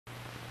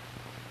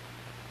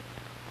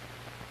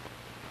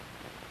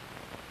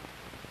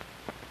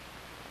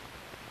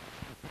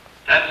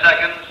10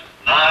 seconds.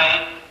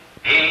 9,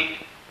 8,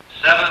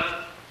 7,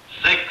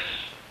 6,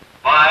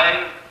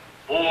 5,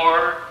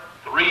 4,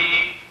 3,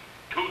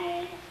 2,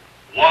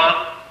 1.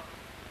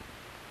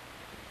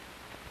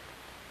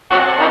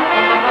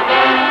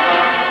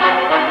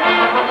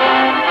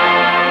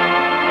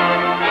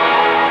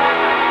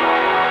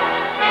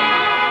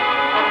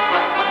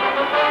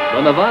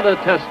 The Nevada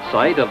test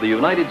site of the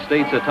United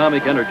States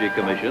Atomic Energy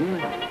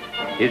Commission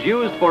is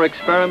used for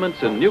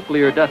experiments in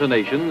nuclear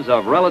detonations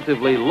of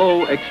relatively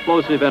low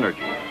explosive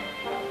energy.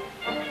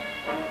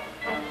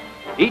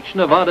 Each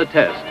Nevada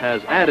test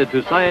has added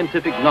to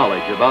scientific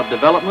knowledge about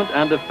development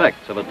and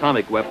effects of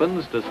atomic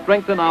weapons to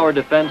strengthen our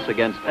defense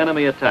against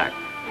enemy attack.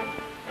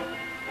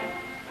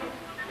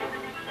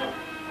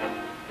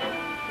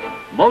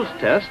 Most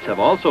tests have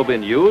also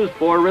been used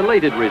for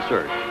related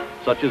research,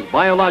 such as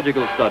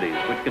biological studies,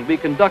 which can be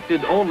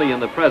conducted only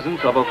in the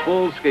presence of a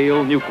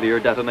full-scale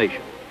nuclear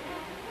detonation.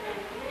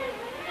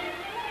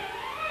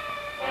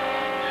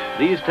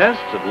 These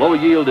tests of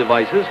low-yield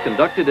devices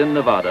conducted in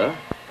Nevada,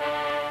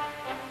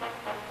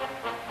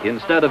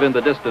 instead of in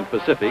the distant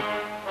Pacific,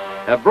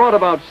 have brought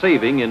about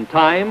saving in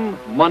time,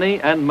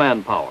 money, and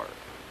manpower.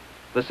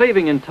 The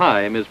saving in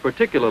time is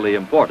particularly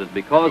important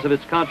because of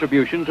its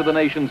contribution to the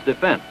nation's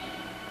defense.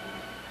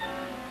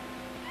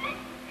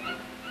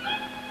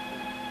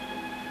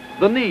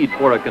 The need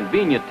for a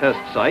convenient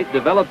test site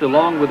developed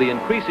along with the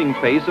increasing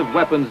pace of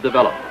weapons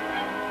development.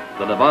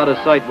 The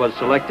Nevada site was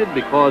selected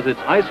because its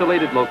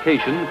isolated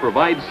location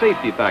provides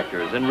safety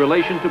factors in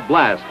relation to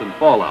blast and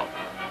fallout,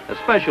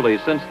 especially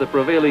since the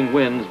prevailing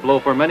winds blow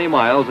for many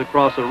miles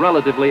across a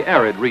relatively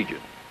arid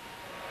region.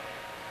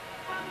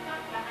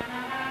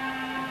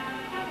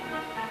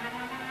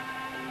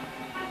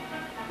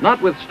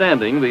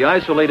 Notwithstanding the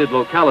isolated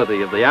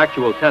locality of the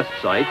actual test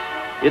site,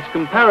 its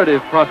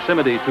comparative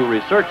proximity to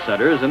research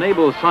centers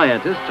enables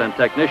scientists and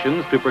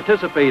technicians to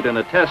participate in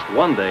a test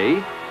one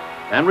day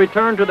and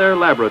return to their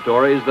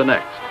laboratories the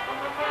next.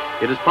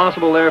 It is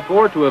possible,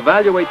 therefore, to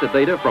evaluate the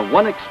data from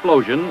one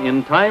explosion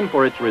in time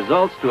for its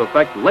results to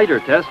affect later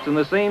tests in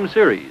the same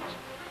series,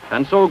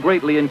 and so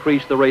greatly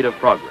increase the rate of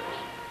progress.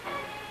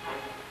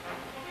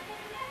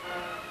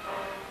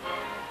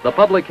 The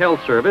Public Health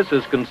Service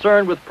is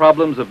concerned with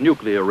problems of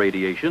nuclear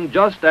radiation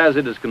just as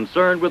it is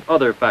concerned with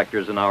other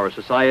factors in our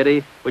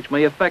society which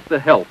may affect the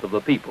health of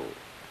the people.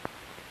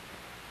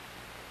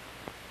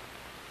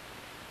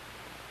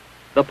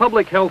 The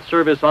Public Health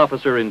Service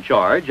officer in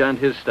charge and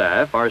his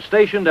staff are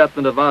stationed at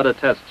the Nevada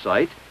test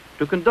site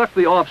to conduct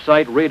the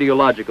off-site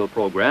radiological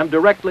program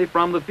directly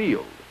from the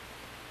field.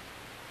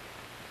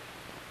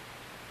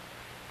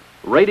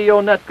 Radio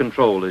net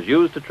control is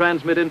used to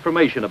transmit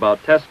information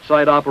about test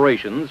site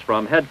operations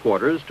from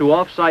headquarters to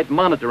off-site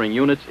monitoring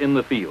units in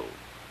the field.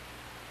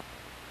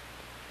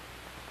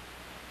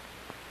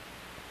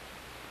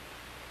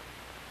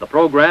 The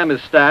program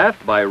is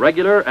staffed by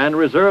regular and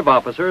reserve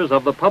officers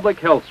of the Public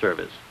Health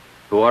Service,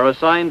 who are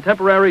assigned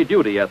temporary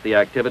duty at the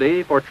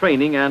activity for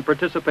training and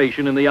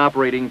participation in the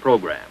operating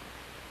program.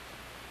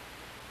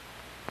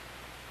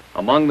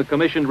 Among the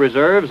commissioned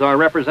reserves are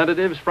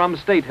representatives from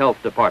state health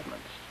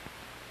departments,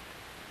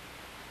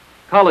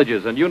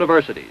 colleges and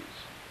universities,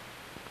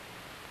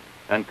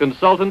 and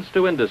consultants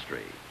to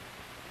industry.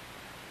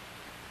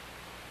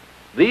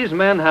 These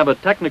men have a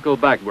technical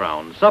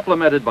background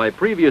supplemented by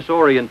previous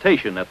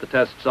orientation at the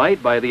test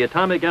site by the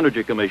Atomic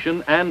Energy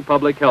Commission and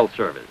Public Health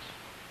Service.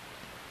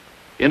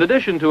 In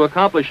addition to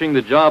accomplishing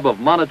the job of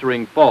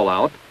monitoring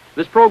fallout,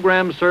 this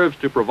program serves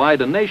to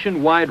provide a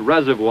nationwide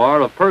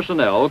reservoir of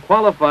personnel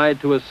qualified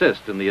to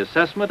assist in the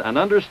assessment and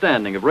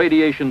understanding of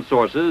radiation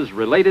sources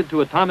related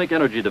to atomic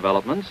energy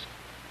developments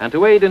and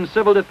to aid in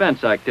civil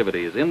defense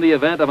activities in the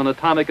event of an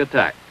atomic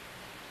attack.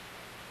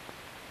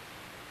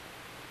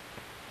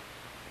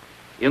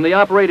 In the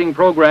operating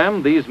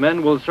program, these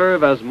men will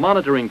serve as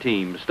monitoring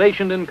teams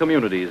stationed in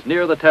communities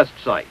near the test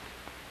site.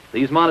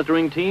 These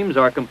monitoring teams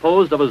are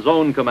composed of a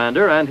zone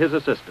commander and his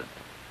assistant.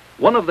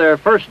 One of their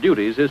first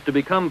duties is to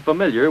become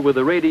familiar with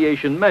the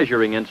radiation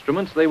measuring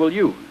instruments they will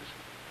use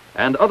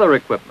and other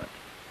equipment,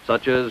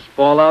 such as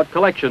fallout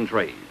collection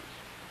trays,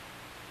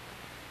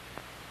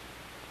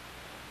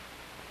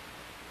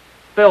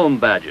 film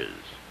badges,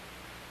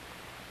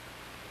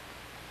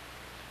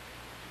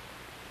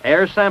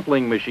 air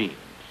sampling machines,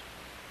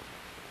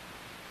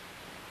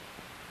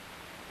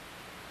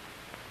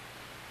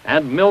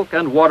 and milk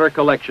and water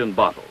collection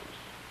bottles.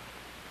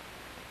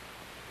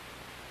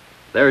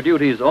 Their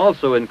duties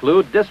also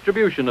include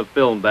distribution of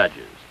film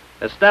badges,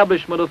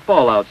 establishment of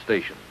fallout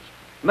stations,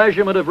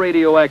 measurement of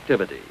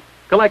radioactivity,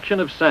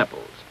 collection of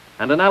samples,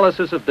 and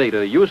analysis of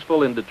data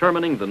useful in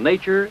determining the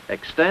nature,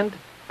 extent,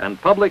 and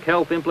public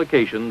health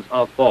implications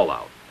of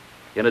fallout.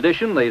 In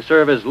addition, they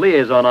serve as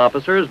liaison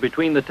officers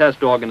between the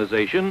test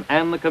organization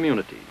and the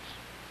communities.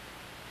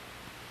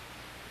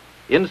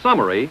 In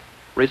summary,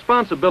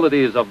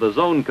 responsibilities of the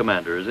zone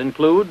commanders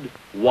include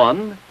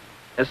 1.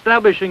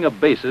 Establishing a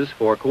basis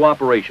for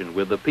cooperation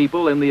with the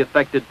people in the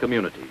affected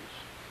communities.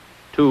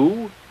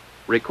 2.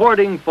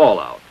 Recording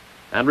fallout,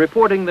 and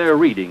reporting their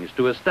readings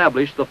to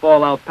establish the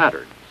fallout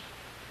patterns.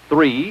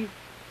 3.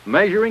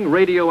 Measuring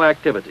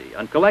radioactivity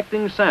and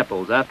collecting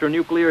samples after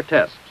nuclear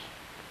tests.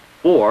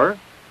 4.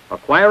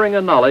 Acquiring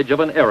a knowledge of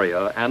an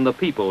area and the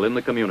people in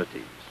the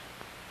communities.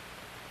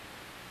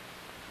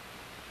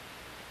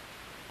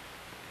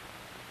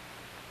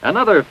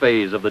 Another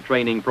phase of the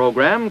training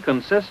program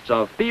consists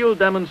of field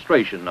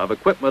demonstration of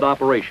equipment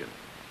operation.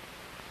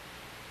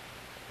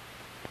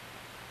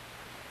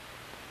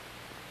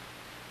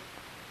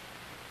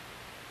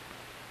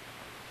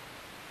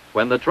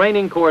 When the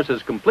training course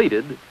is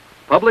completed,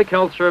 Public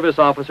Health Service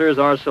officers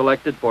are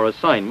selected for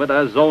assignment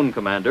as zone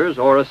commanders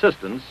or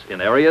assistants in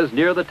areas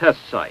near the test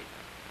site.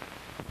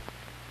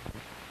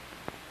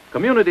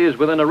 Communities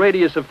within a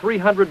radius of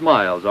 300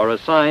 miles are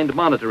assigned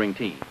monitoring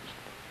teams.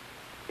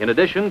 In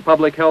addition,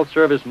 Public Health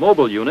Service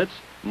mobile units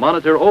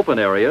monitor open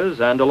areas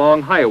and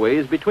along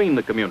highways between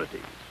the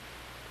communities.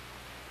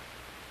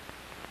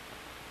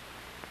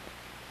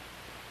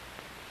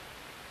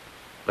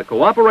 The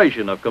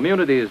cooperation of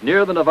communities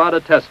near the Nevada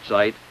test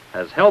site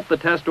has helped the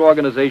test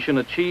organization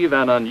achieve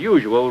an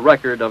unusual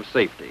record of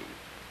safety.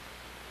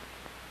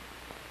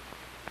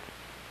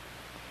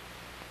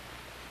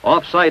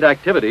 Off-site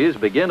activities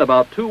begin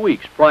about 2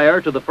 weeks prior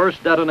to the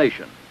first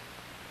detonation.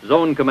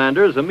 Zone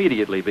commanders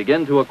immediately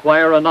begin to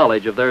acquire a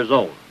knowledge of their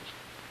zones.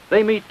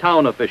 They meet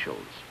town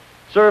officials,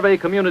 survey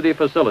community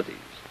facilities,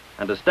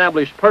 and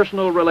establish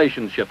personal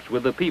relationships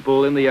with the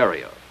people in the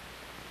area.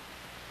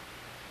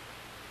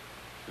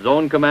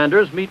 Zone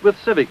commanders meet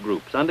with civic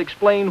groups and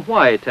explain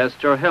why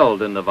tests are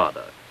held in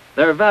Nevada,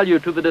 their value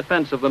to the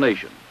defense of the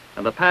nation,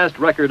 and the past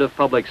record of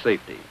public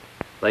safety.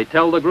 They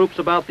tell the groups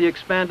about the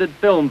expanded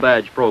film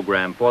badge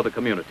program for the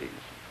communities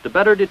to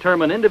better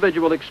determine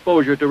individual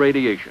exposure to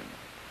radiation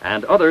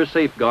and other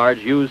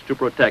safeguards used to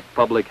protect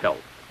public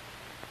health.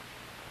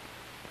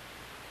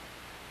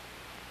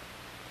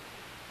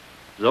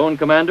 Zone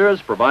commanders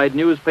provide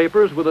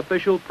newspapers with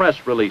official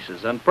press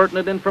releases and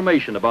pertinent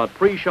information about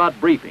pre-shot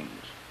briefings,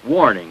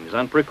 warnings,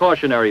 and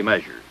precautionary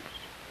measures.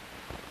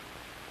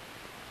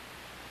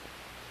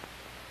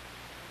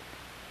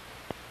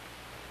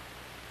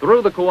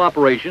 Through the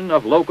cooperation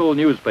of local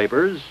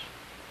newspapers,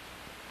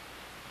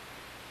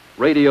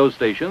 radio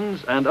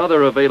stations, and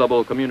other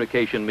available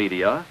communication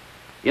media,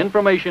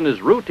 information is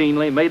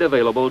routinely made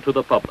available to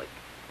the public.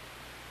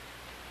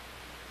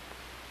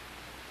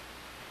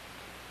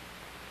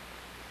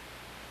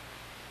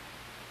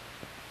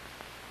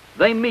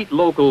 They meet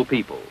local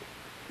people,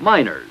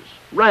 miners,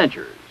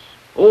 ranchers,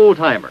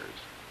 old-timers,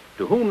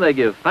 to whom they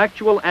give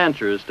factual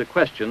answers to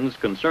questions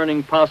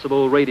concerning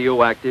possible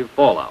radioactive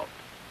fallout.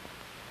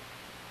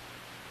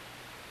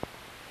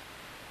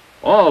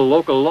 All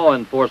local law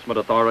enforcement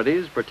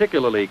authorities,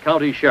 particularly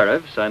county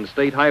sheriffs and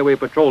state highway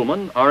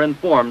patrolmen, are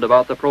informed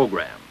about the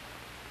program.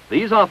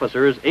 These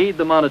officers aid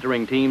the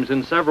monitoring teams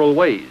in several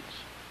ways.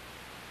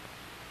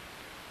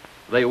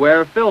 They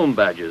wear film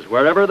badges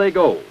wherever they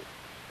go,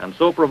 and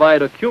so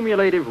provide a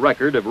cumulative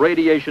record of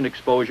radiation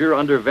exposure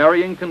under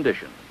varying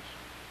conditions.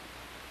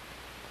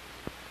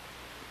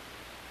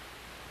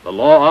 The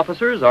law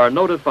officers are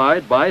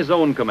notified by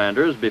zone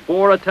commanders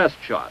before a test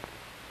shot,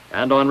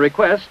 and on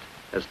request,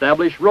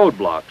 establish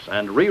roadblocks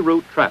and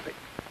reroute traffic.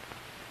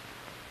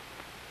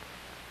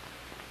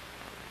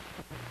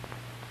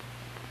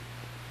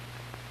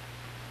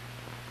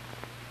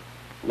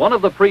 One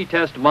of the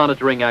pre-test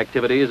monitoring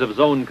activities of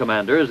zone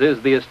commanders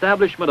is the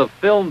establishment of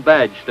film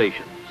badge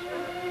stations.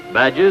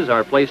 Badges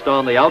are placed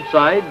on the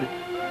outside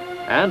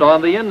and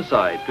on the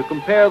inside to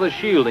compare the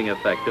shielding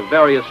effect of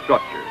various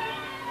structures.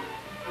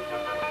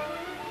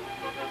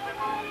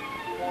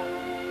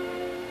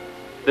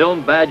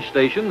 Film badge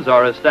stations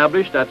are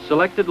established at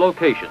selected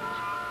locations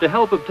to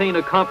help obtain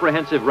a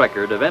comprehensive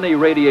record of any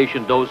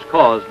radiation dose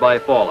caused by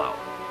fallout.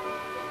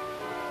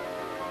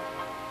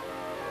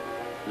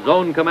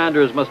 Zone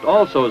commanders must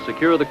also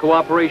secure the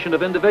cooperation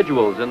of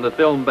individuals in the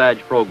film badge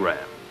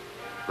program.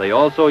 They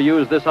also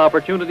use this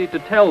opportunity to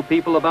tell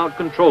people about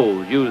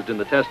controls used in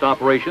the test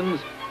operations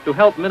to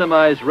help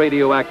minimize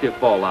radioactive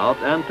fallout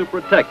and to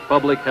protect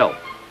public health.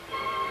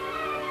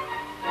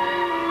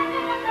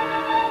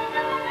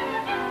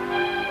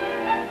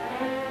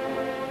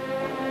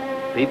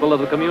 People of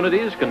the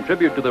communities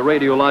contribute to the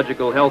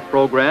radiological health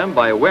program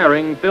by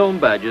wearing film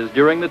badges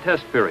during the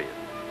test period.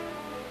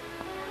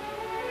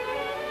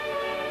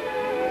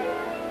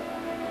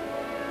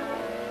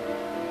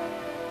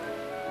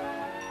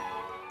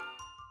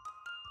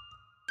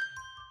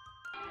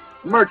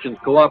 Merchants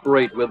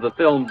cooperate with the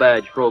film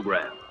badge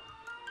program.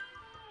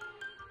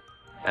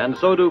 And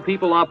so do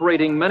people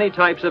operating many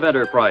types of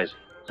enterprises.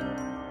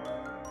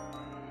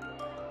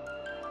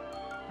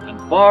 And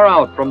far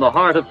out from the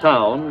heart of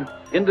town,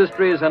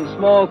 industries and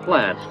small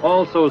plants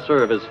also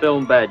serve as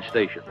film badge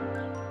stations.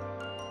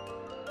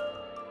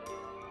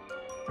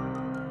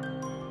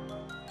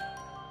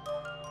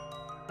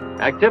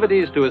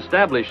 Activities to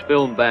establish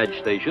film badge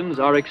stations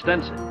are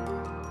extensive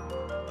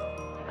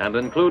and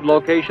include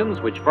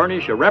locations which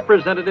furnish a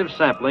representative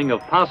sampling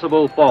of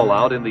possible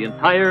fallout in the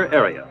entire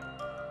area.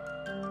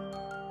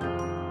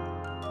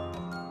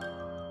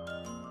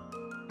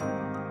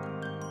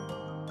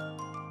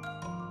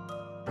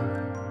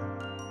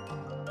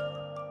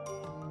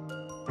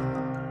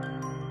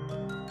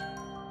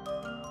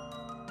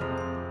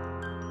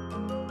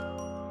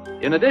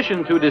 In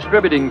addition to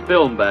distributing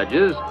film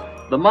badges,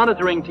 the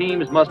monitoring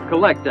teams must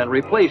collect and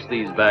replace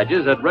these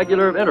badges at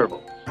regular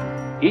intervals.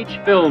 Each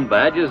film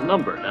badge is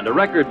numbered and a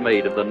record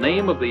made of the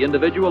name of the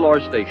individual or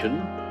station,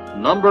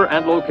 number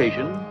and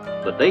location,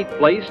 the date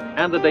placed,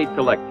 and the date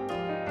collected.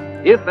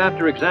 If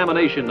after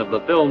examination of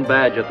the film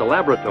badge at the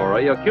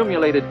laboratory,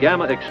 accumulated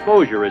gamma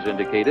exposure is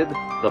indicated,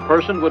 the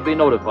person would be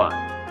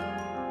notified.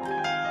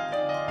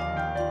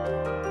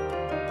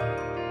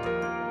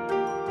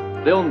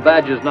 Film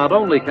badges not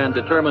only can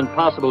determine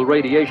possible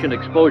radiation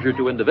exposure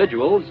to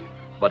individuals,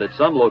 but at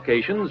some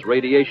locations,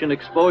 radiation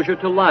exposure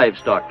to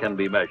livestock can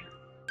be measured.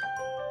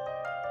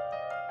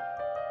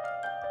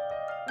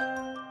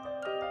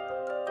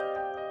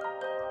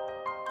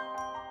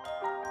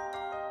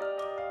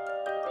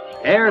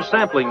 Air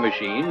sampling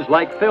machines,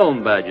 like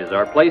film badges,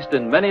 are placed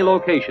in many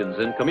locations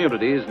in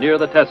communities near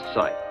the test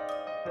site.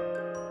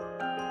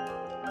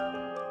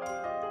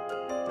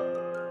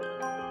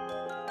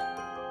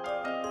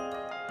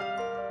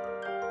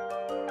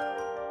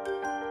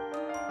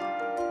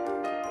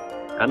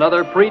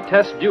 Another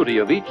pre-test duty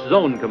of each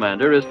zone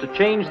commander is to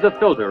change the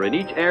filter in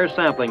each air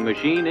sampling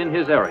machine in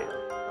his area.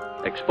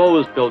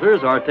 Exposed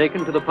filters are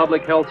taken to the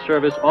Public Health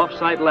Service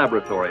off-site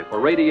laboratory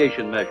for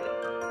radiation measurement.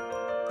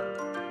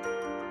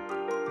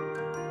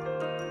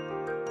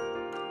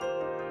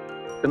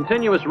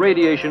 Continuous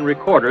radiation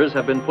recorders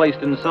have been placed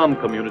in some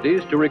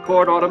communities to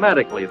record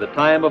automatically the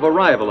time of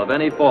arrival of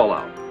any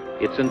fallout,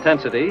 its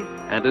intensity,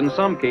 and in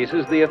some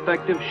cases the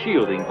effective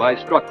shielding by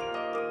structure.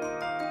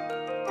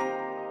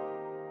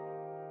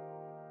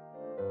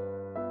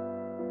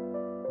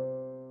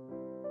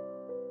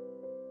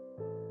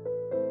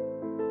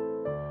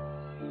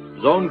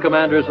 Zone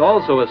commanders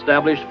also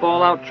established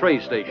fallout tray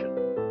stations.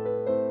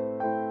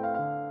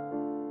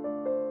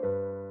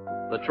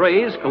 The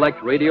trays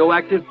collect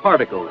radioactive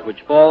particles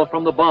which fall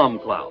from the bomb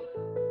cloud.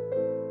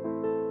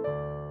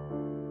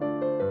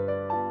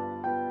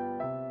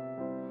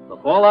 The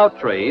fallout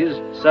trays,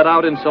 set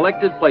out in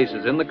selected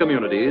places in the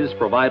communities,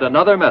 provide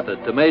another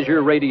method to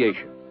measure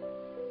radiation.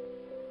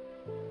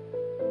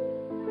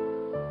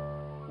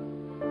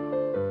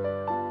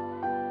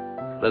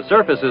 The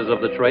surfaces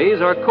of the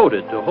trays are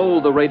coated to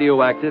hold the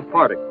radioactive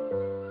particles.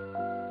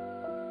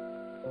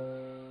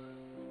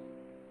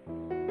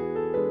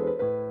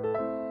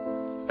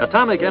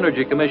 Atomic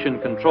Energy Commission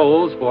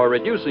controls for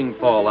reducing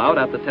fallout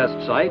at the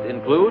test site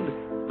include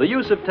the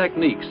use of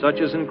techniques such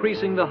as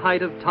increasing the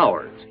height of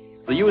towers,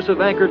 the use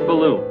of anchored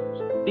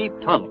balloons, deep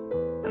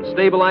tunnels, and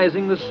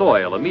stabilizing the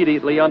soil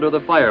immediately under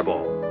the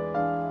fireball.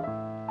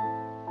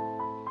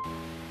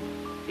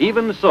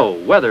 Even so,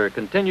 weather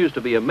continues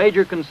to be a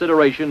major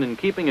consideration in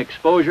keeping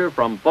exposure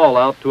from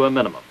fallout to a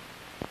minimum.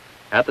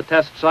 At the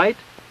test site,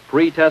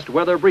 pre-test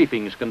weather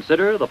briefings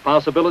consider the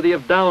possibility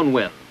of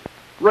downwind,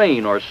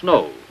 rain or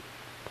snow,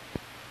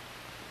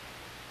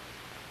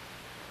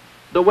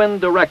 the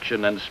wind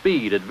direction and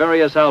speed at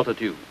various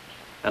altitudes,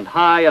 and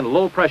high and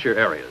low pressure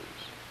areas.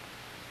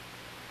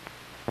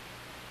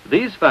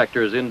 These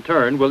factors in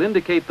turn will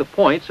indicate the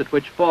points at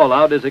which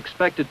fallout is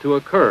expected to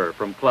occur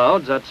from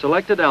clouds at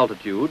selected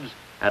altitudes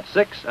at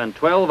 6 and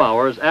 12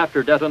 hours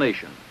after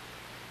detonation.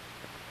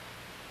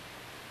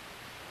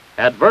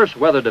 Adverse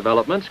weather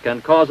developments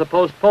can cause a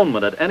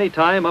postponement at any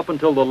time up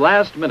until the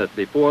last minute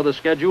before the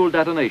scheduled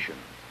detonation.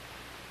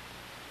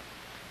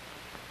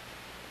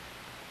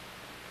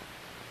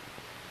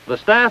 The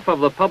staff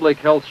of the Public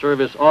Health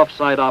Service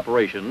off-site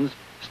operations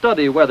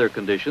study weather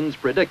conditions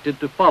predicted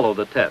to follow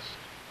the test.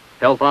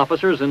 Health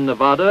officers in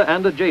Nevada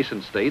and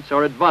adjacent states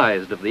are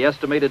advised of the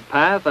estimated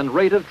path and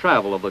rate of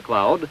travel of the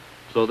cloud,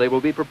 so they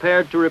will be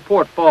prepared to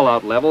report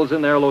fallout levels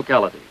in their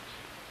localities.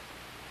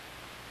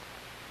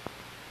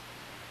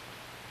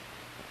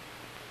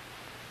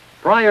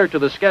 Prior to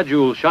the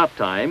scheduled shot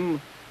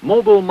time,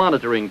 mobile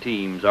monitoring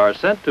teams are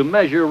sent to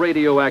measure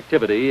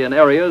radioactivity in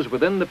areas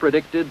within the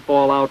predicted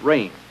fallout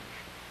range.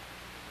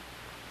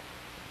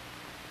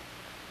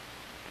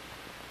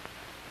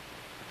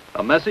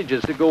 A message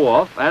is to go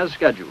off as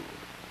scheduled.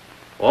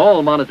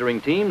 All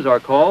monitoring teams are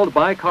called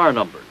by car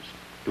numbers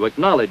to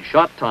acknowledge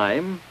shot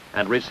time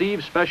and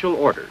receive special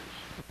orders.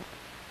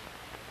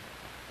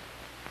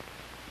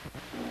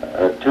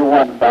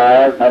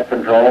 215, net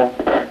control.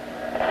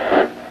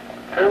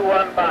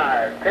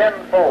 215,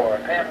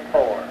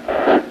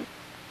 10-4.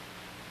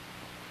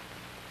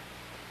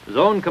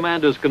 Zone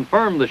commanders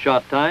confirm the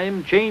shot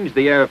time, change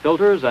the air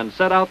filters, and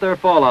set out their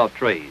fallout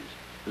trays.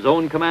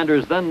 Zone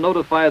commanders then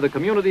notify the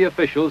community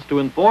officials to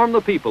inform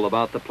the people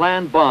about the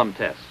planned bomb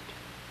test.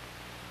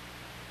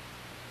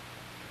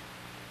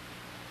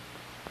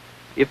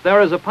 If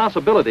there is a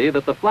possibility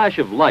that the flash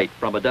of light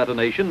from a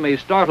detonation may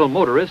startle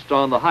motorists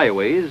on the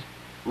highways,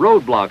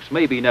 roadblocks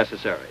may be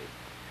necessary.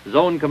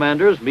 Zone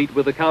commanders meet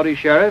with the county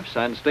sheriffs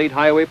and state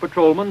highway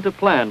patrolmen to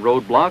plan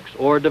roadblocks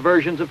or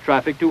diversions of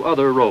traffic to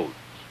other roads.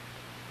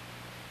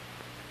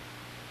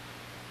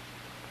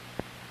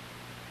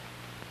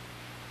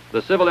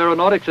 The Civil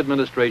Aeronautics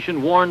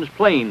Administration warns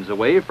planes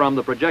away from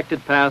the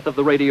projected path of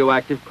the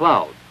radioactive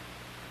cloud.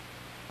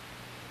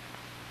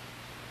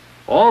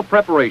 All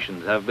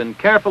preparations have been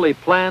carefully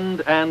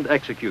planned and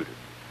executed.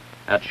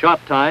 At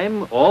shot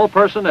time, all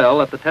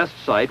personnel at the test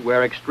site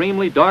wear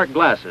extremely dark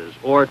glasses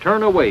or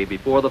turn away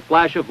before the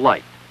flash of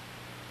light.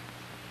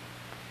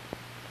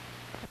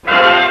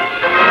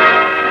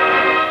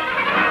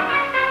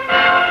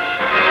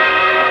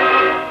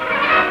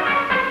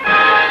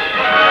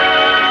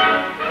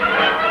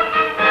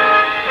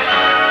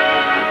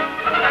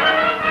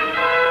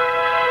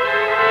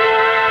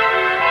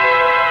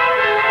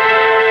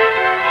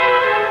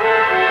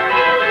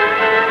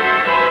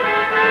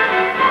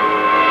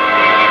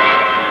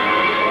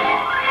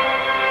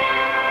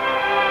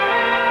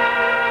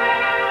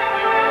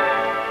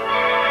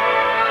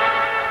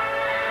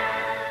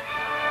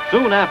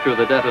 Soon after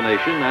the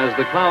detonation, as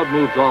the cloud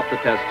moves off the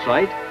test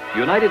site,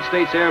 United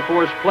States Air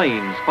Force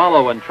planes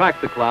follow and track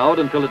the cloud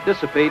until it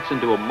dissipates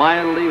into a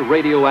mildly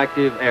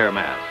radioactive air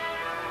mass.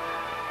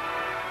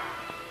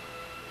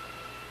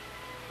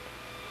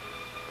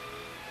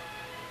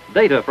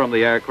 Data from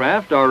the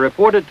aircraft are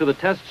reported to the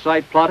test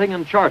site plotting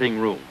and charting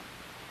room.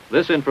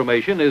 This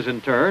information is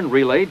in turn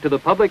relayed to the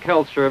Public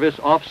Health Service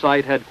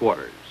off-site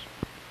headquarters.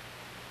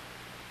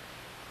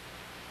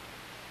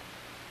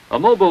 A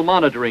mobile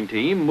monitoring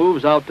team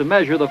moves out to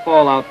measure the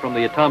fallout from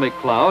the atomic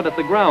cloud at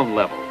the ground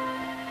level.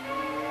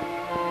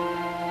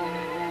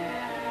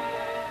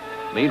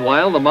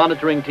 Meanwhile, the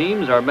monitoring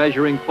teams are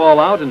measuring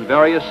fallout in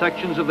various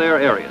sections of their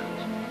areas.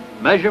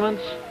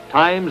 Measurements,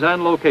 times,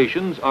 and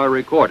locations are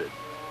recorded.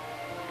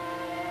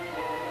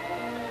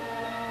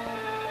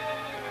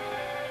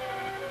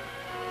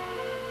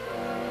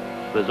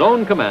 The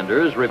zone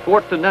commanders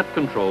report to net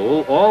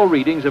control all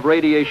readings of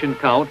radiation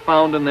count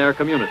found in their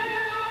communities.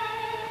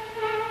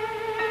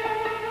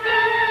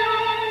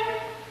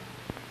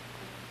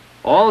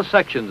 All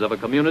sections of a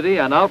community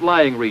and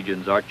outlying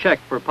regions are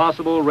checked for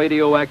possible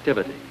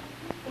radioactivity.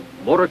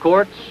 Motor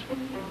courts,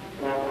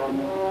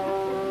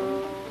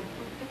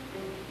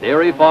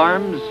 dairy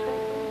farms,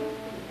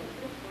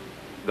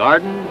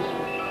 gardens,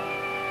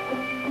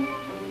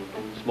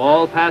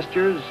 small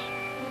pastures,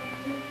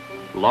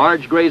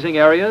 large grazing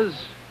areas,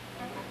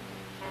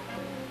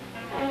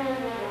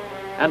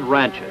 and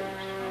ranches.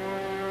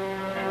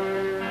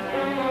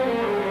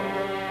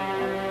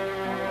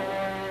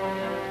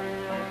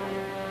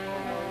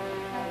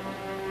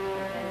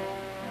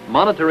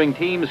 Monitoring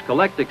teams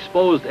collect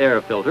exposed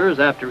air filters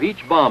after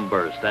each bomb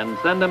burst and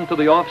send them to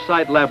the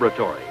off-site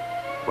laboratory,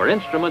 where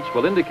instruments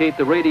will indicate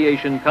the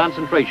radiation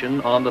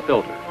concentration on the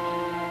filters.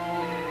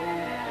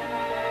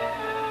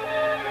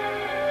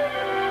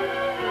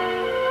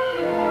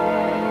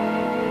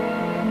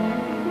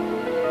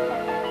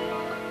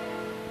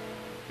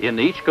 In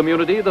each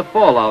community, the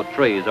fallout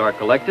trays are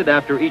collected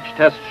after each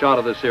test shot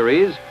of the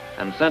series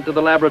and sent to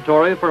the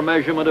laboratory for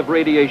measurement of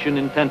radiation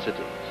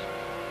intensities.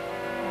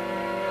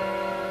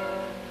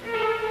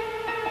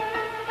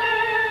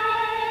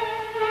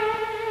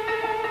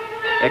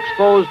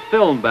 Exposed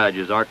film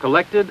badges are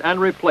collected and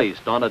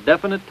replaced on a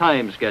definite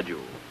time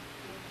schedule.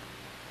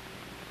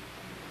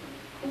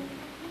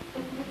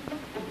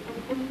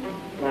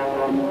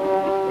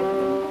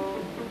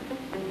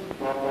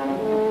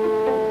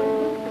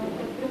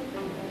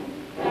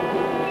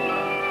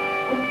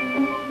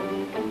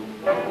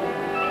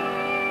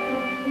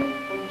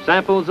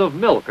 Samples of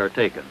milk are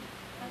taken.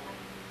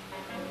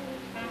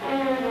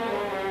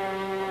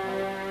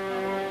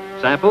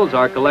 Samples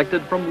are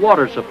collected from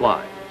water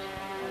supplies.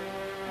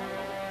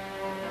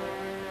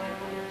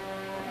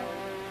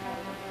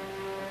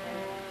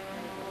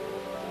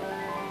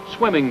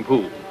 Swimming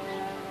pools.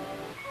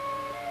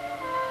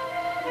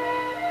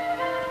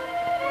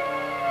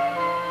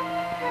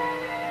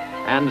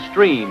 And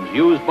streams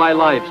used by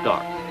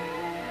livestock.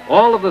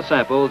 All of the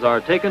samples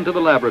are taken to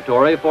the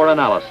laboratory for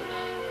analysis.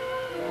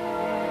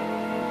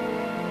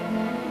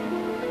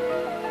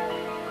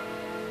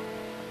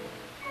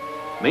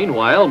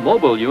 Meanwhile,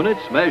 mobile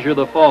units measure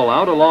the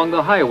fallout along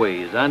the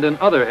highways and in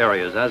other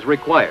areas as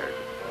required.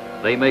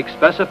 They make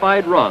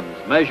specified runs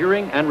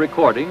measuring and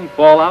recording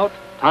fallout,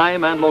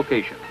 time, and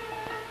location.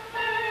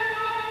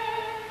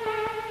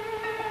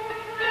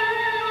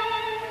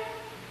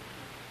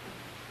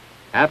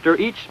 After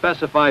each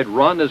specified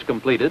run is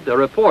completed, a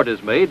report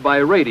is made by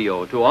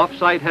radio to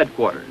off-site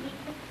headquarters.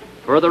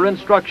 Further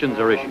instructions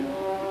are issued,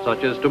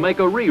 such as to make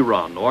a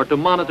rerun or to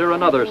monitor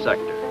another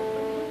sector.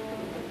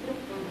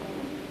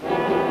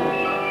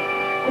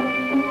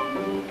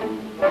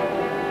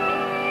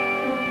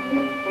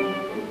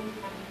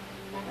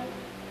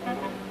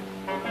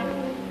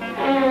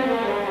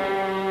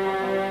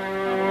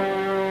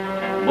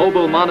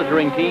 Mobile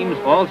monitoring teams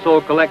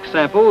also collect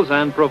samples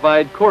and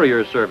provide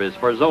courier service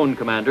for zone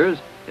commanders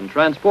in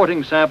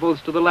transporting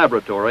samples to the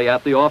laboratory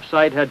at the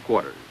off-site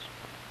headquarters.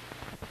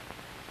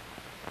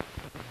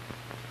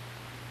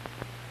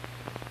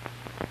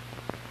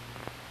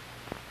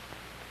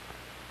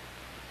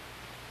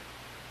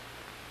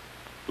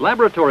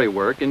 Laboratory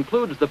work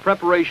includes the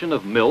preparation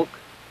of milk,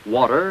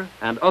 water,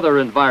 and other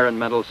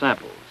environmental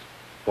samples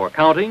for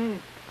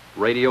counting,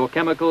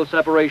 radiochemical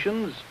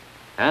separations,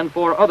 and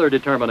for other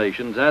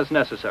determinations as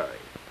necessary.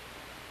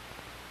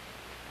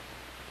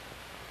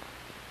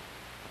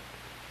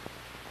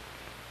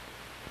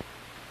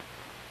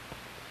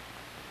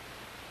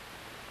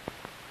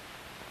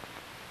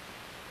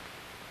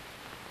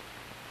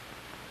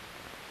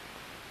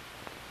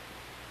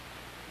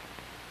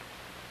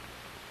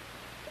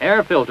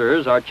 Air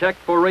filters are checked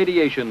for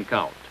radiation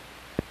count.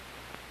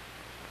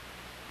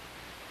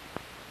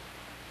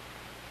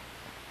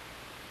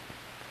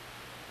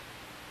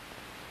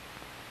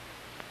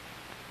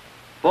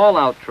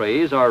 Fallout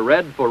trays are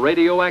read for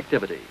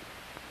radioactivity.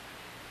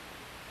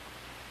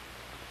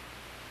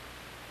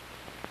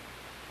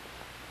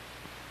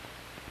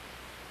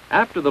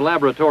 After the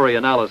laboratory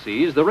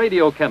analyses, the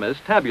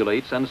radiochemist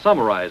tabulates and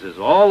summarizes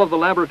all of the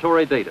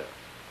laboratory data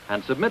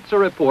and submits a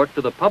report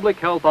to the public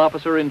health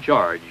officer in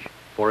charge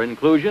for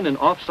inclusion in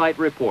off-site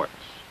reports.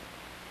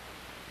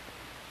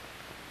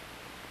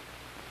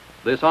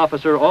 This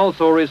officer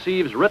also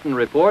receives written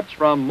reports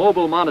from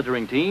mobile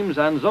monitoring teams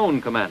and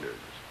zone commanders.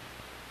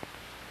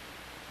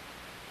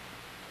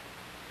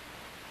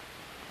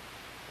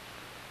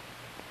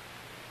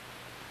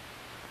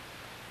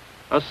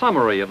 A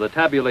summary of the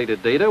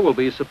tabulated data will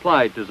be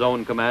supplied to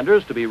zone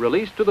commanders to be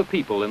released to the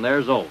people in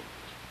their zones.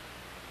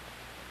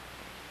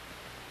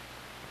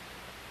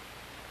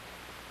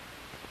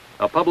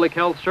 A public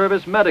health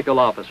service medical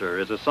officer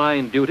is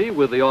assigned duty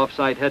with the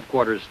off-site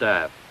headquarters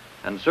staff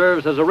and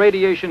serves as a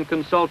radiation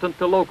consultant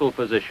to local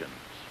physicians.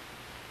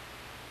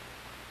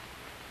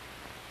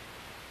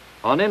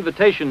 On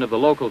invitation of the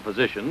local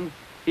physician,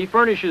 he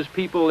furnishes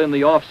people in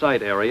the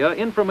off-site area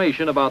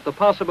information about the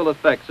possible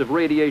effects of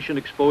radiation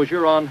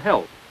exposure on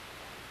health.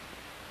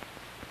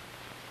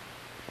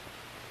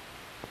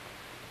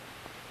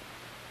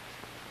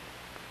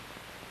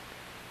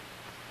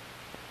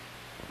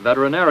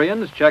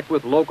 Veterinarians check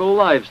with local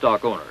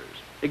livestock owners,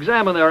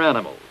 examine their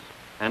animals,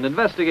 and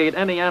investigate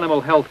any animal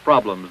health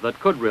problems that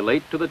could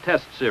relate to the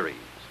test series.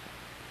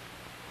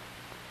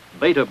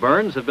 Beta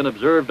burns have been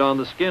observed on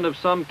the skin of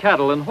some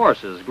cattle and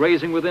horses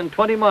grazing within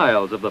 20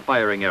 miles of the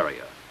firing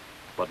area.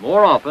 But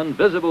more often,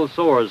 visible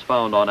sores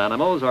found on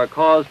animals are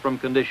caused from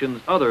conditions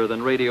other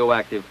than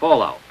radioactive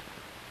fallout.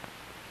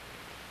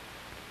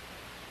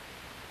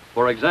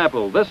 For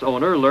example, this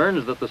owner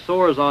learns that the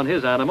sores on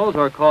his animals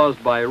are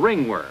caused by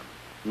ringworm,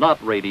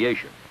 not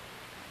radiation.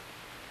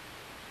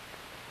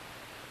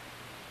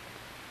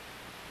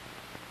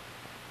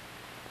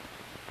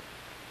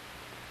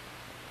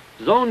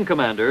 Zone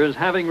commanders,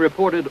 having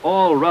reported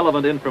all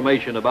relevant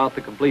information about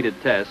the completed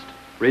test,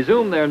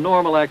 resume their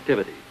normal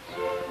activities.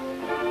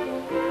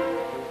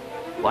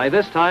 By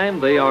this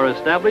time, they are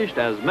established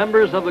as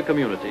members of the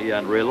community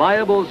and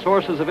reliable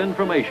sources of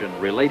information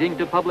relating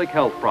to public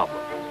health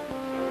problems.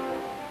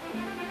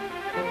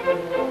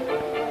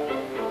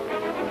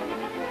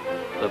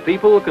 The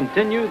people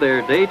continue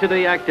their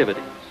day-to-day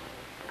activities,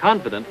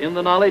 confident in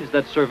the knowledge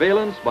that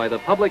surveillance by the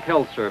Public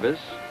Health Service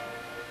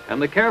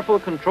and the careful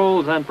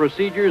controls and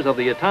procedures of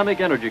the Atomic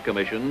Energy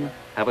Commission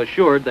have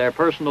assured their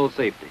personal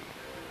safety.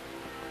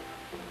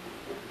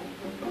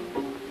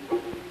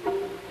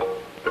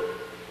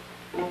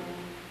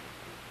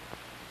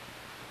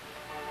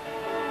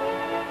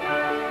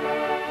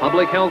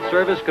 Public Health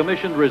Service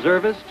Commissioned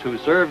Reservists who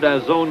served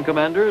as zone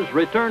commanders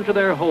return to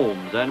their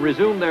homes and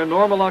resume their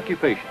normal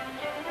occupations,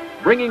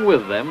 bringing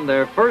with them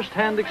their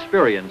first-hand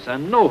experience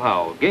and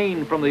know-how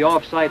gained from the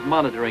off-site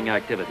monitoring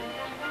activities.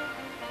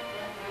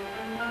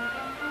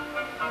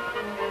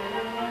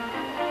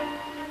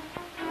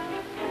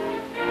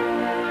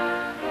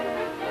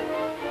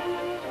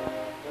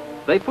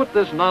 They put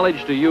this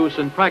knowledge to use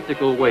in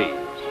practical ways.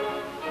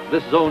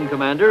 This zone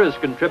commander is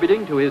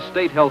contributing to his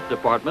state health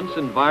department's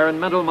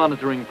environmental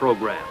monitoring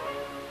program.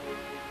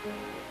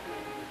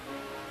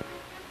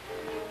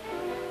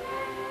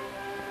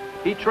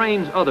 He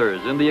trains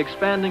others in the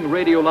expanding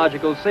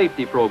radiological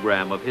safety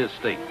program of his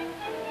state.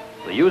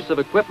 The use of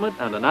equipment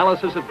and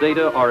analysis of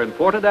data are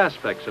important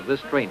aspects of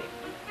this training.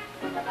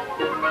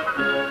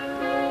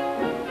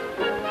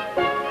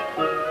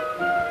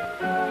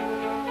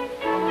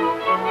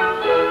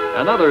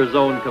 Another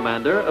zone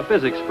commander, a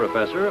physics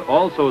professor,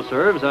 also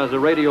serves as a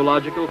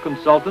radiological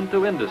consultant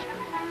to industry.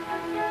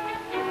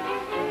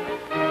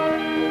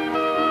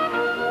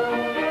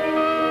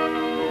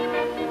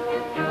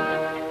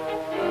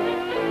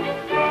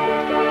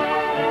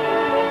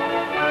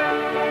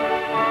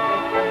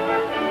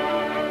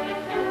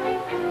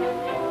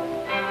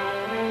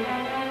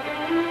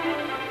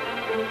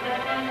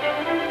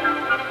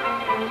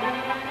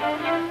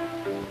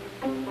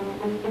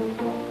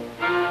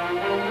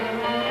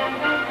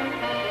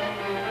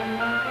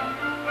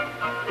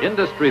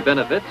 Industry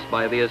benefits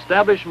by the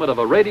establishment of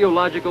a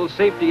radiological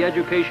safety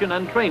education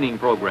and training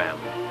program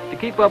to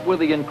keep up with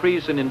the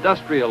increase in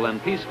industrial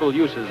and peaceful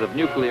uses of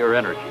nuclear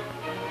energy.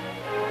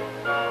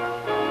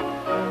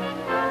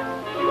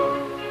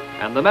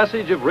 And the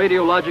message of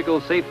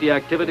radiological safety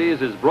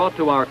activities is brought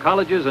to our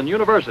colleges and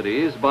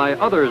universities by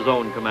other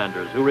zone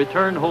commanders who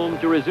return home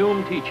to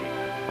resume teaching.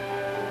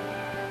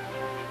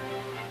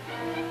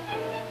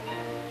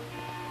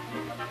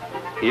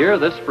 Here,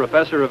 this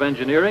professor of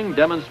engineering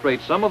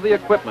demonstrates some of the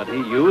equipment he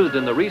used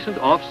in the recent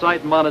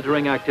off-site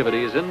monitoring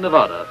activities in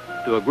Nevada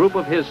to a group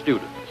of his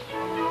students.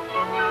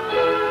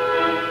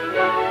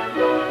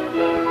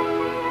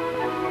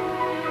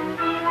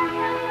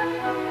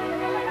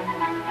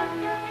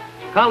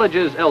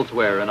 Colleges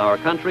elsewhere in our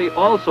country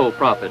also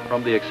profit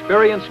from the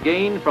experience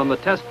gained from the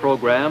test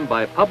program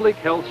by Public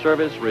Health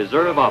Service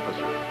Reserve officers.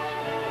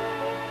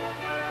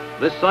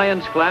 This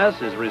science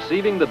class is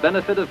receiving the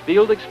benefit of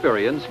field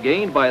experience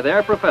gained by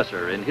their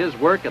professor in his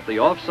work at the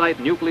off-site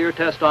nuclear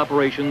test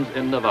operations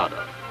in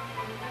Nevada.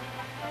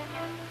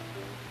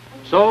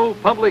 So,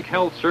 Public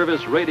Health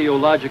Service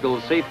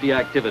radiological safety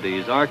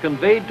activities are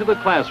conveyed to the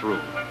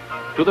classroom,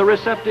 to the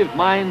receptive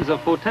minds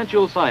of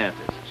potential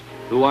scientists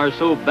who are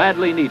so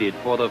badly needed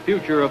for the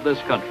future of this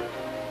country,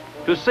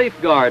 to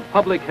safeguard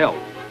public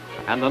health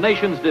and the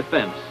nation's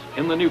defense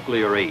in the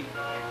nuclear age.